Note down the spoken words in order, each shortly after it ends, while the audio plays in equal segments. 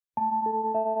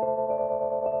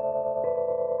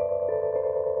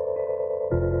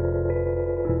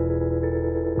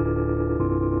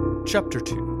Chapter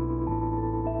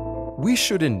 2. We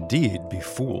should indeed be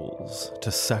fools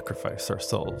to sacrifice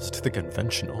ourselves to the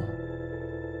conventional.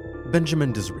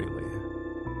 Benjamin Disraeli,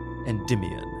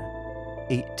 Endymion,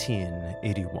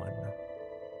 1881.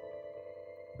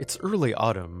 It's early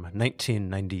autumn,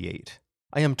 1998.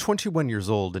 I am 21 years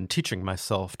old and teaching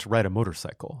myself to ride a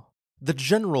motorcycle. The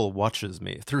General watches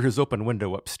me through his open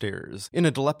window upstairs in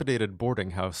a dilapidated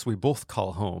boarding house we both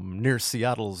call home near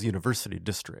Seattle's University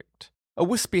District. A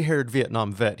wispy-haired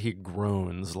Vietnam vet, he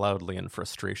groans loudly in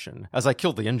frustration as I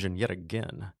kill the engine yet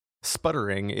again.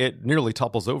 Sputtering, it nearly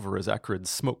topples over as acrid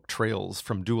smoke trails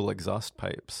from dual exhaust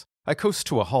pipes. I coast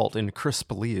to a halt in crisp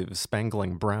leaves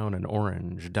spangling brown and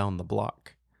orange down the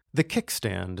block. The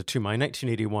kickstand to my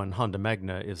 1981 Honda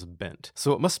Magna is bent,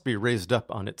 so it must be raised up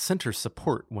on its center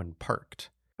support when parked.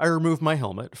 I remove my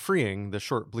helmet, freeing the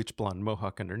short bleach blonde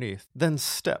mohawk underneath, then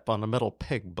step on a metal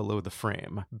peg below the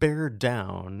frame, bear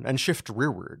down, and shift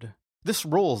rearward. This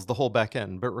rolls the whole back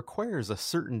end, but requires a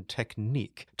certain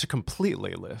technique to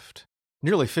completely lift.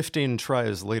 Nearly 15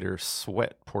 tries later,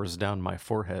 sweat pours down my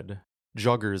forehead.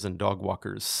 Joggers and dog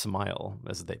walkers smile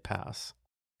as they pass.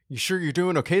 "You sure you're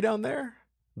doing okay down there?"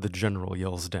 The General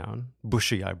yells down,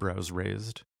 bushy eyebrows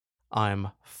raised. "I'm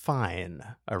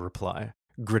fine," I reply,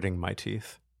 gritting my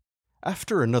teeth.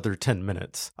 After another 10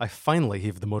 minutes, I finally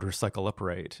heave the motorcycle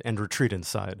upright and retreat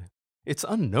inside. It's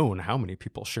unknown how many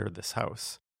people share this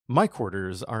house. My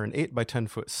quarters are an 8 by 10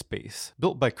 foot space,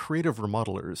 built by creative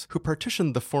remodelers who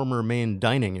partitioned the former main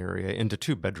dining area into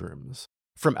 2 bedrooms.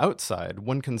 From outside,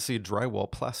 one can see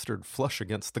drywall plastered flush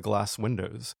against the glass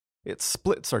windows. It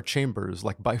splits our chambers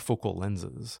like bifocal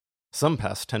lenses. Some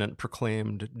past tenant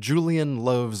proclaimed, "Julian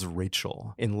loves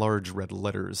Rachel," in large red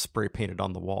letters spray-painted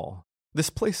on the wall. This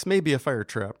place may be a fire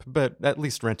trap, but at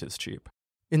least rent is cheap.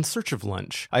 In search of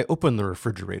lunch, I open the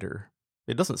refrigerator.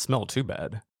 It doesn't smell too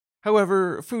bad.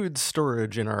 However, food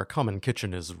storage in our common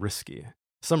kitchen is risky.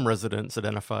 Some residents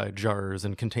identify jars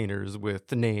and containers with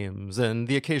names and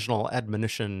the occasional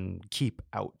admonition, "keep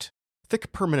out."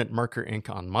 Thick permanent marker ink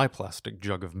on my plastic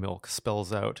jug of milk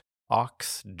spells out,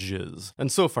 "ox jizz,"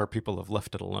 and so far people have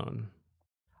left it alone.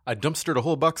 "I dumpstered a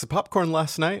whole box of popcorn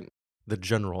last night," the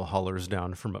General hollers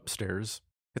down from upstairs.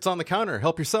 "It's on the counter,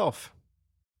 help yourself."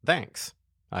 "Thanks,"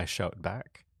 I shout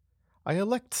back. I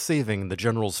elect saving the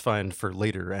General's find for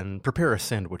later and prepare a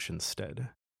sandwich instead.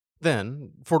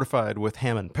 Then, fortified with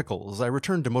ham and pickles, I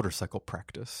return to motorcycle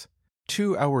practice.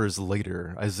 2 hours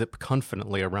later, I zip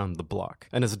confidently around the block,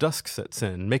 and as dusk sets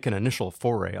in, make an initial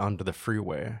foray onto the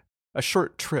freeway. A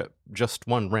short trip, just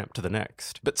one ramp to the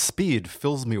next, but speed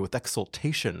fills me with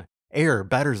exultation. Air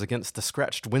batters against the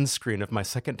scratched windscreen of my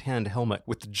second-hand helmet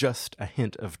with just a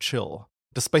hint of chill.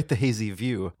 Despite the hazy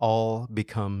view, all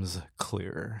becomes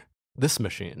clear. This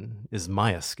machine is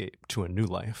my escape to a new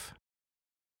life.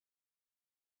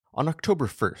 On October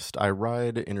 1st, I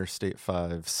ride Interstate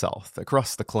 5 south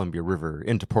across the Columbia River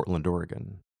into Portland,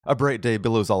 Oregon. A bright day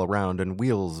billows all around and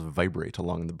wheels vibrate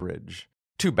along the bridge.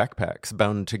 2 backpacks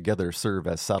bound together serve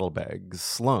as saddlebags,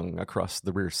 slung across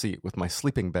the rear seat with my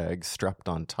sleeping bag strapped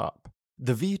on top.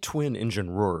 The V-twin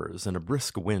engine roars and a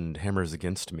brisk wind hammers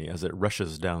against me as it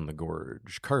rushes down the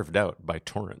gorge, carved out by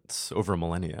torrents over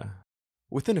millennia.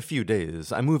 Within a few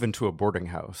days, I move into a boarding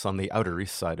house on the outer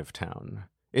east side of town.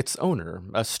 Its owner,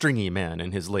 a stringy man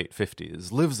in his late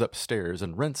 50s, lives upstairs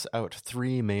and rents out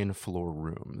 3 main floor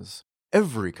rooms.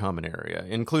 Every common area,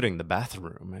 including the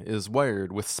bathroom, is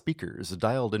wired with speakers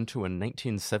dialed into a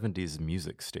 1970s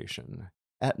music station.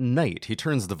 At night, he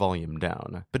turns the volume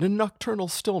down, but in nocturnal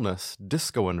stillness,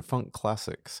 disco and funk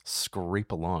classics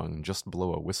scrape along just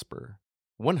below a whisper.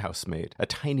 One housemate, a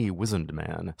tiny wizened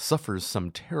man, suffers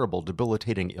some terrible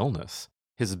debilitating illness.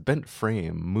 His bent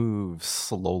frame moves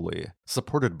slowly,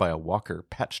 supported by a walker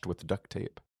patched with duct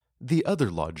tape. The other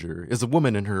lodger is a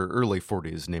woman in her early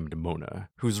 40s named Mona,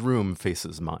 whose room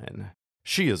faces mine.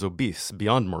 She is obese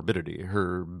beyond morbidity,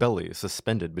 her belly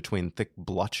suspended between thick,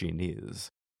 blotchy knees.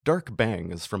 Dark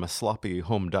bangs from a sloppy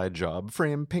home-dyed job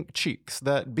frame pink cheeks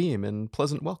that beam in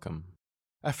pleasant welcome.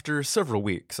 After several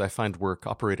weeks, I find work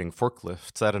operating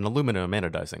forklifts at an aluminum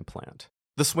anodizing plant.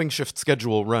 The swing shift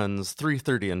schedule runs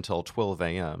 3:30 until 12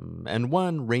 a.m., and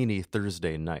one rainy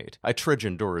Thursday night, I trudge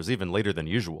indoors even later than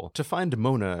usual to find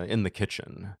Mona in the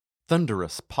kitchen.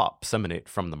 Thunderous pops emanate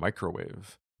from the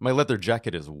microwave. My leather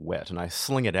jacket is wet, and I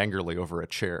sling it angrily over a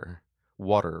chair.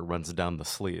 Water runs down the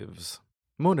sleeves.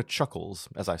 Mona chuckles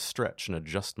as I stretch and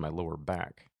adjust my lower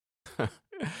back.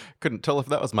 "Couldn't tell if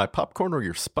that was my popcorn or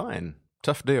your spine.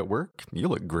 Tough day at work? You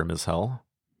look grim as hell."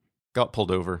 Got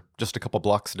pulled over, just a couple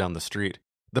blocks down the street.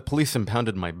 The police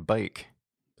impounded my bike.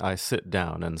 I sit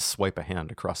down and swipe a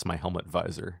hand across my helmet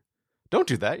visor. Don't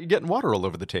do that, you're getting water all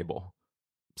over the table.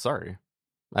 Sorry.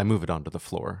 I move it onto the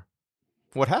floor.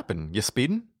 What happened? You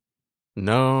speeding?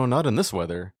 No, not in this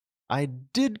weather. I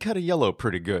did cut a yellow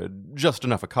pretty good, just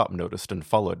enough a cop noticed and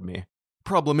followed me.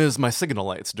 Problem is my signal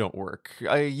lights don't work.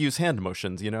 I use hand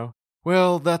motions, you know?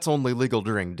 Well, that's only legal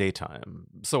during daytime,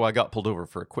 so I got pulled over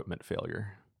for equipment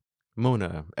failure.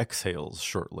 Mona exhales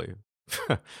shortly.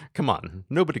 Come on,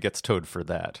 nobody gets towed for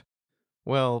that.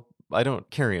 Well, I don't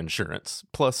carry insurance.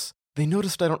 Plus, they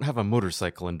noticed I don't have a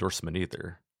motorcycle endorsement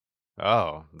either.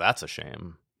 Oh, that's a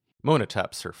shame. Mona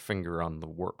taps her finger on the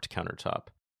warped countertop.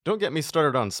 Don't get me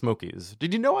started on Smokies.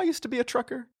 Did you know I used to be a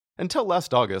trucker? Until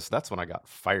last August, that's when I got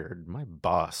fired. My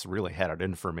boss really had it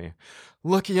in for me.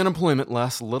 Lucky unemployment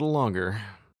lasts a little longer.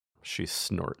 She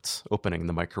snorts, opening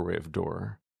the microwave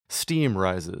door. Steam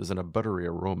rises and a buttery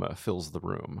aroma fills the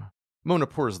room. Mona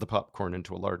pours the popcorn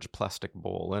into a large plastic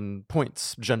bowl and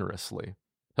points generously.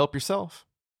 Help yourself.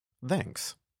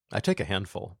 Thanks. I take a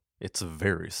handful. It's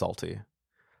very salty.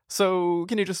 So,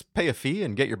 can you just pay a fee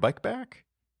and get your bike back?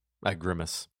 I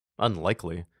grimace.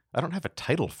 Unlikely. I don't have a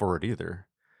title for it either.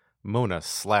 Mona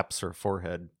slaps her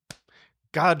forehead.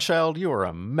 Godchild, you are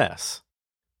a mess.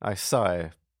 I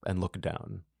sigh and look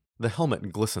down. The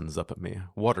helmet glistens up at me,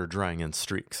 water drying in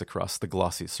streaks across the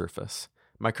glossy surface.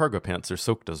 My cargo pants are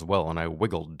soaked as well, and I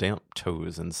wiggle damp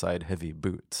toes inside heavy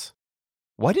boots.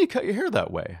 Why do you cut your hair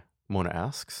that way? Mona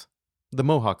asks. The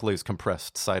mohawk lays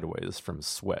compressed sideways from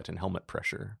sweat and helmet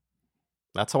pressure.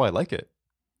 That's how I like it.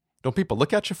 Don't people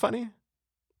look at you funny?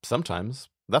 Sometimes.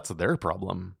 That's their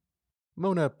problem.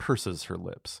 Mona purses her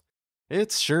lips.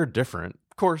 It's sure different.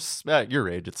 Of course, at your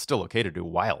age, it's still okay to do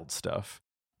wild stuff.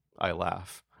 I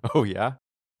laugh. Oh yeah?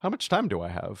 How much time do I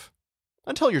have?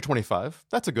 Until you're 25.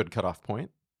 That's a good cutoff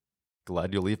point.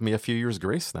 Glad you'll leave me a few years'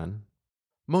 grace then.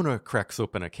 Mona cracks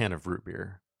open a can of root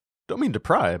beer. Don't mean to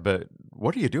pry, but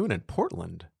what are you doing in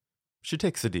Portland? She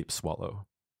takes a deep swallow.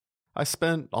 I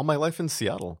spent all my life in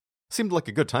Seattle. Seemed like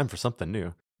a good time for something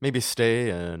new. Maybe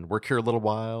stay and work here a little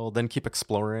while, then keep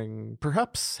exploring.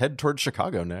 Perhaps head toward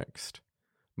Chicago next.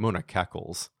 Mona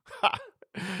cackles. Ha!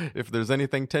 If there's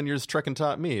anything 10 years trekking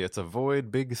taught me, it's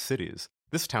avoid big cities.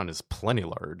 This town is plenty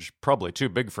large, probably too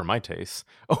big for my tastes.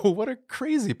 Oh, what a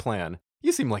crazy plan.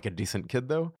 You seem like a decent kid,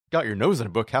 though. Got your nose in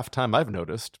a book half the time I've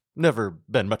noticed. Never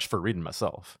been much for reading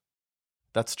myself.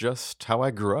 That's just how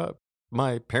I grew up.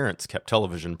 My parents kept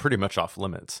television pretty much off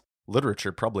limits.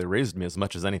 Literature probably raised me as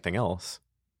much as anything else.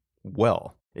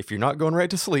 Well, if you're not going right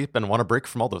to sleep and want a break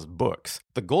from all those books,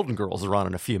 the Golden Girls are on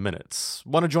in a few minutes.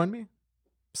 Want to join me?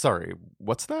 Sorry,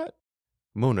 what's that?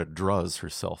 Mona draws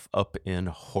herself up in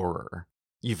horror.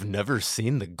 You've never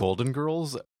seen the Golden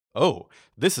Girls? Oh,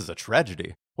 this is a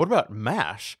tragedy. What about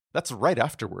MASH? That's right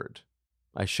afterward.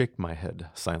 I shake my head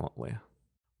silently.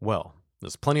 Well,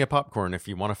 there's plenty of popcorn if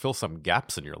you want to fill some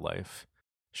gaps in your life.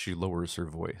 She lowers her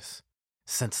voice.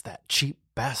 Since that cheap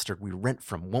bastard we rent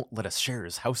from won't let us share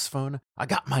his house phone, I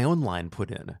got my own line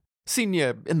put in. Seen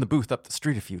you in the booth up the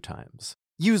street a few times.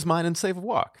 Use mine and save a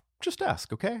walk. Just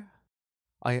ask, okay?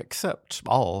 I accept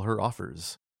all her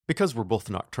offers. Because we're both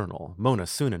nocturnal, Mona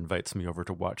soon invites me over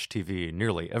to watch TV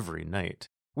nearly every night.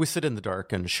 We sit in the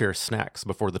dark and share snacks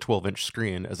before the 12-inch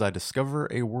screen as I discover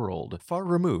a world far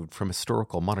removed from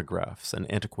historical monographs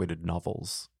and antiquated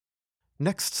novels.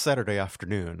 Next Saturday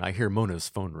afternoon, I hear Mona's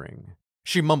phone ring.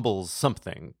 She mumbles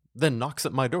something, then knocks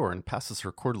at my door and passes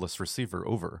her cordless receiver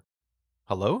over.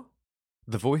 Hello?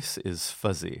 The voice is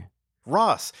fuzzy.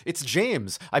 Ross, it's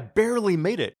James. I barely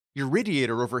made it. Your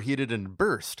radiator overheated and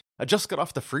burst. I just got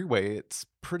off the freeway. It's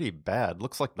pretty bad.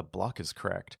 Looks like the block is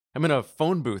cracked. I'm in a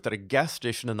phone booth at a gas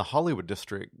station in the Hollywood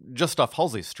district, just off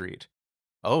Halsey Street.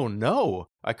 Oh no,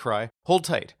 I cry. Hold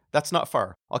tight. That's not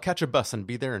far. I'll catch a bus and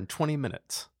be there in 20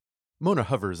 minutes. Mona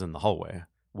hovers in the hallway,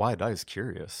 wide eyes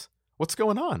curious. What's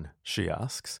going on? She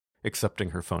asks, accepting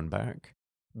her phone back.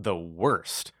 The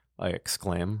worst, I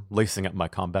exclaim, lacing up my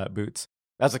combat boots.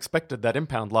 As expected, that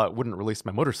impound lot wouldn't release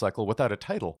my motorcycle without a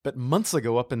title, but months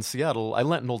ago up in Seattle, I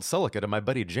lent an old Celica to my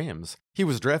buddy James. He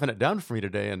was driving it down for me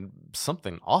today, and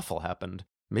something awful happened.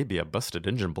 Maybe a busted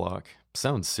engine block.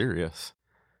 Sounds serious.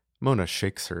 Mona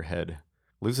shakes her head.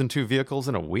 Losing 2 vehicles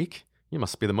in a week? You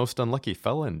must be the most unlucky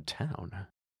fella in town.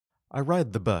 I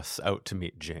ride the bus out to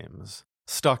meet James.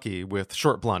 Stocky, with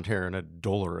short blonde hair and a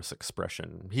dolorous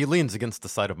expression, he leans against the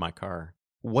side of my car.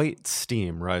 White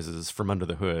steam rises from under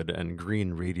the hood and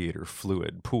green radiator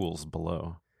fluid pools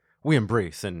below. We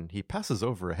embrace and he passes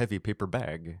over a heavy paper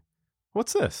bag.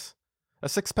 What's this? A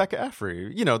 6-pack of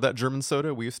Afri. You know, that German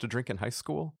soda we used to drink in high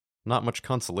school? Not much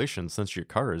consolation since your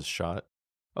car is shot.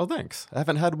 Oh, thanks. I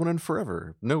haven't had one in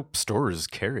forever. No stores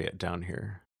carry it down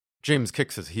here. James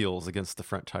kicks his heels against the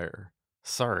front tire.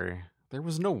 Sorry, there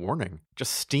was no warning.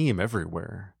 Just steam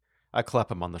everywhere. I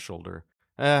clap him on the shoulder.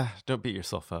 Don't beat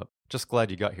yourself up. Just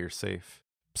glad you got here safe.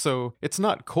 So, it's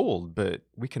not cold, but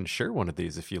we can share one of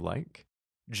these if you like.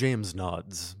 James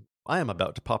nods. I am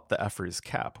about to pop the Afree's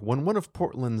cap when one of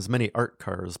Portland's many art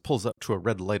cars pulls up to a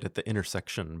red light at the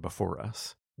intersection before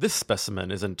us. This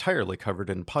specimen is entirely covered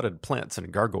in potted plants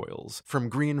and gargoyles, from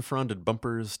green fronded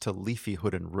bumpers to leafy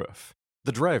hood and roof.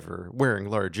 The driver, wearing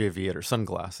large aviator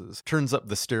sunglasses, turns up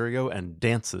the stereo and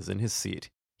dances in his seat.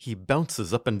 He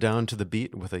bounces up and down to the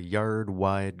beat with a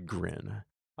yard-wide grin.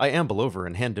 I amble over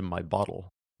and hand him my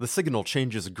bottle. The signal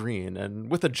changes green, and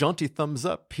with a jaunty thumbs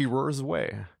up, he roars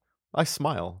away. I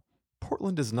smile.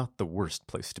 Portland is not the worst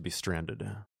place to be stranded.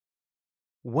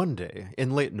 One day,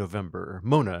 in late November,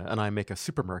 Mona and I make a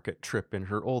supermarket trip in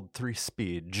her old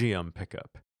 3-speed GM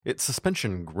pickup. Its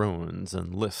suspension groans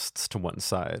and lists to one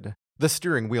side. The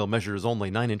steering wheel measures only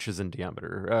 9 inches in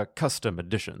diameter, a custom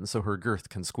addition so her girth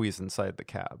can squeeze inside the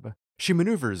cab. She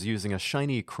maneuvers using a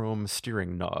shiny chrome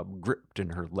steering knob gripped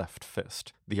in her left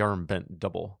fist, the arm bent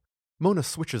double. Mona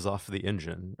switches off the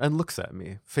engine and looks at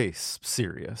me, face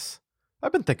serious.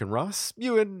 I've been thinking, Ross,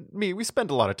 you and me, we spend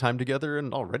a lot of time together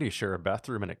and already share a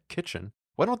bathroom and a kitchen.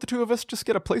 Why don't the two of us just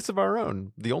get a place of our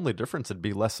own? The only difference would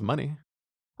be less money.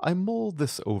 I mull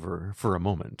this over for a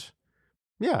moment.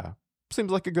 Yeah,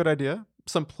 seems like a good idea.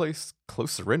 Someplace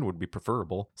closer in would be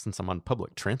preferable, since I'm on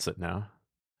public transit now.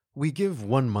 We give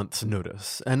 1 month's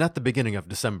notice, and at the beginning of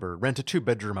December, rent a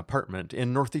 2-bedroom apartment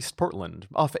in northeast Portland,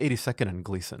 off 82nd and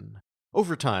Gleason.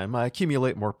 Over time, I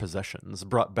accumulate more possessions,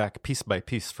 brought back piece by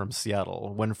piece from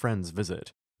Seattle when friends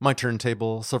visit. My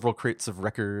turntable, several crates of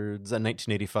records, a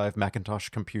 1985 Macintosh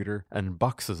computer, and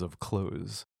boxes of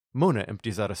clothes. Mona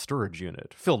empties out a storage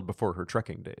unit, filled before her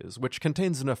trekking days, which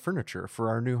contains enough furniture for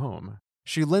our new home.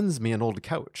 She lends me an old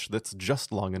couch that's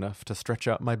just long enough to stretch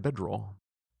out my bedroll.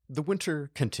 The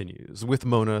winter continues, with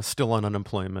Mona still on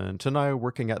unemployment and I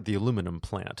working at the aluminum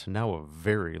plant, now a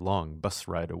very long bus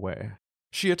ride away.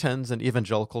 She attends an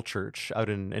evangelical church out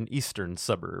in an eastern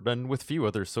suburb, and with few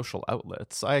other social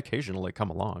outlets, I occasionally come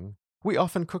along. We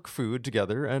often cook food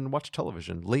together and watch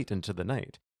television late into the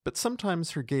night, but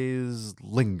sometimes her gaze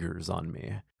lingers on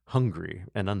me, hungry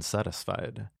and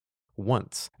unsatisfied.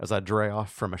 Once, as I dry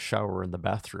off from a shower in the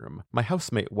bathroom, my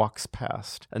housemate walks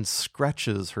past and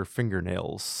scratches her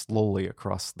fingernails slowly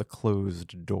across the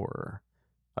closed door.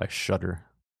 I shudder.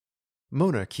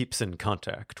 Mona keeps in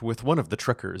contact with one of the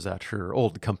truckers at her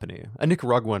old company, a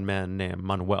Nicaraguan man named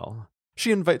Manuel.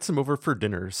 She invites him over for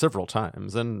dinner several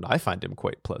times, and I find him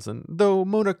quite pleasant, though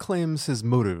Mona claims his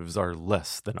motives are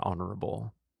less than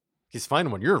honorable. He's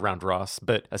fine when you're around, Ross,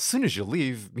 but as soon as you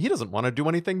leave, he doesn't want to do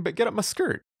anything but get up my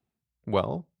skirt.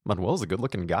 Well, Manuel's a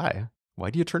good-looking guy. Why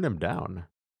do you turn him down?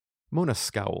 Mona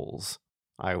scowls.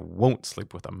 I won't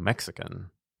sleep with a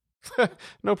Mexican.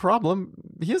 No problem.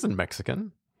 He isn't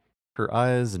Mexican. Her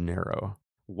eyes narrow.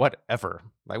 Whatever.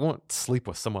 I won't sleep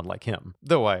with someone like him,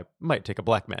 though I might take a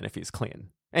black man if he's clean.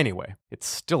 Anyway, it's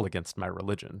still against my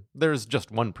religion. There's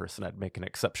just one person I'd make an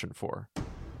exception for.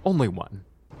 Only one.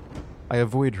 I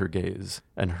avoid her gaze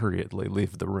and hurriedly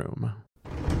leave the room.